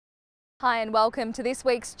Hi and welcome to this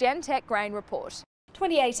week's Gentech Grain Report.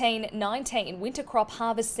 2018-19 winter crop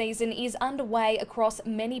harvest season is underway across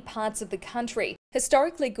many parts of the country.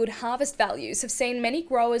 Historically good harvest values have seen many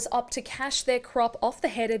growers opt to cash their crop off the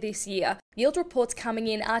header this year. Yield reports coming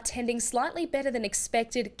in are tending slightly better than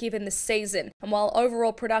expected given the season. And while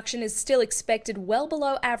overall production is still expected well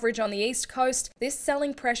below average on the East Coast, this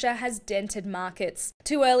selling pressure has dented markets.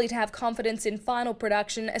 Too early to have confidence in final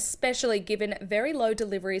production, especially given very low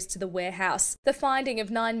deliveries to the warehouse. The finding of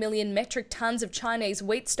 9 million metric tonnes of Chinese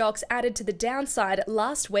wheat stocks added to the downside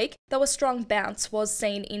last week, though a strong bounce was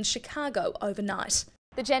seen in Chicago overnight.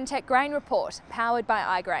 The Gentech Grain Report, powered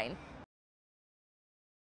by igrain.